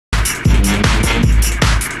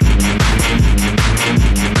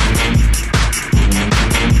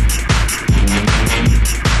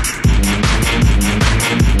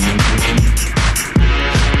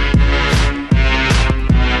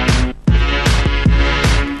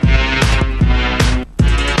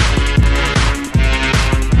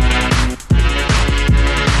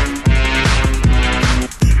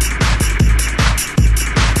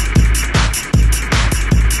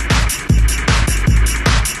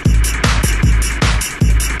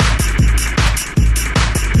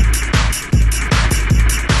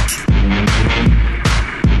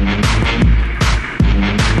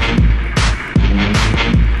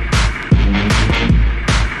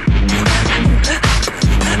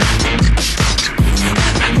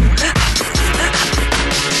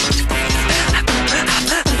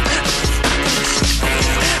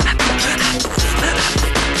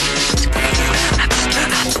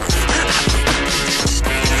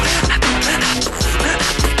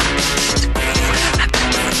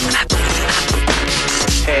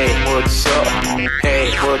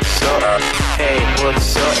what's up? Hey,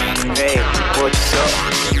 what's up? Hey, what's up?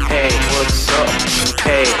 Hey, what's up?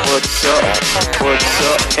 Hey, what's up? What's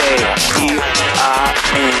up? Hey, here I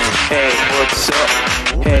am. Hey, what's up?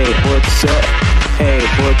 Hey, what's up? Hey,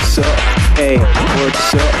 what's up? Hey,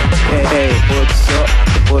 what's up? Hey, what's up?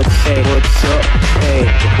 What's up? Hey,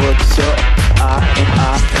 what's up? I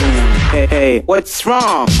am. Hey, what's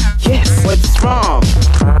wrong? Yes, what's wrong?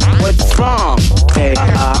 What's wrong? Hey,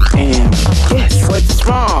 I am. Yes, what's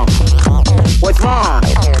wrong? What's wrong?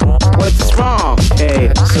 What's wrong?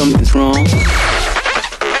 Hey, something's wrong.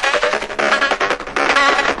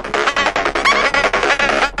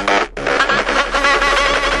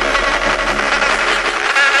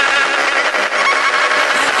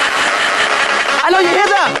 I know you hear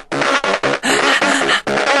that.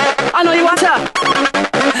 I know you want to.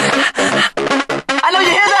 I know you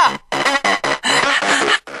hear that.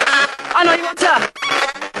 I know you want to.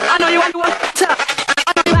 I know you want to.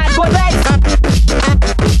 I know you bad boy bass.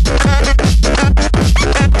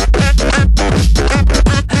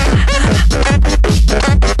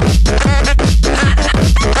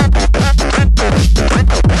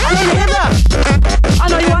 I know you hear that. I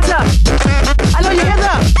know you want to. I know you hear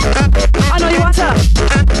that. I know you want to.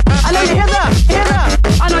 I know you hear that. Hear that.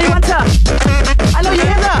 I know you want to. I know you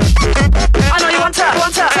hear that. I know you want to.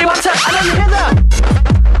 You want to. I know you hear that.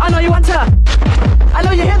 I know you want to. I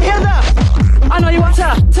know you hear that. I know you want to.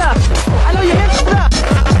 I know you hear that.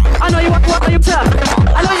 I know you want to.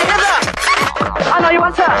 I know you hear that. I know you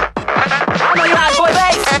want to. I know you bad boy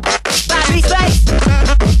bass. Bad beat bass.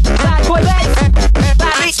 Bad boy bass.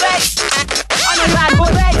 Bad beat bass. I know you bad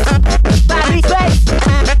boy bass. Bad beat bass.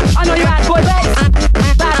 I know you bad boy bass.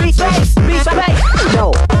 Bad beat bass. Beat bass. No.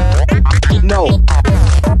 No.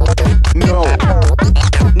 No.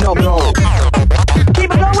 No. No.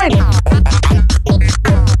 Keep it going.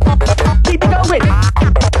 Keep it going.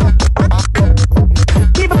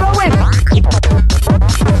 Keep it going.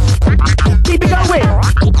 Keep it going.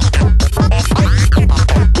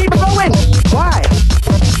 Keep it going. Why?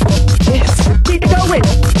 Yes. Keep it going.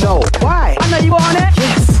 No. Why? I know you want it.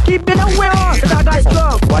 Yes. Keep it going. Cause I got it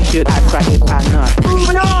strong. Why should I cry if I'm not?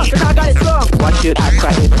 Moving on. Cause I got it strong. Why should I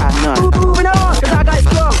cry if I'm not? Moving on. Cause I got it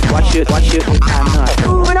strong. Why should I'm not?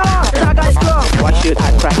 Moving on. Cause I got it strong. Why should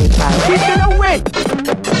I cry if I'm not? Keep it going.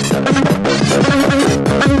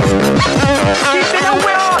 Keep it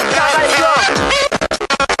going on. Cause I got it strong.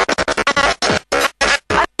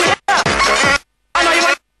 I know you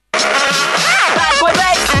want bad boy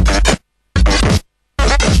bass.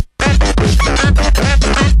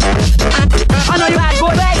 I know you bad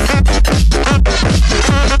boy bass.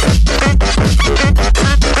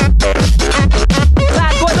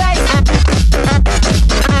 Bad boy bass.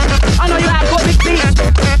 I know you bad boy big beat.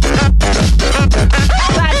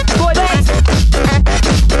 Bad boy bass.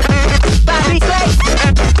 Bad beat bass.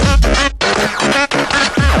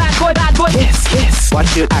 Bad boy. Yes, yes. Why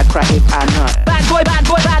should I cry if I'm not? Bad boy.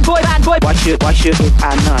 Why should if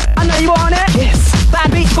I'm not? I know you want it. Yes,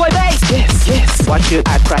 Bad beat boy bass. yes, yes. Why should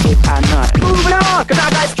I cry if I'm not?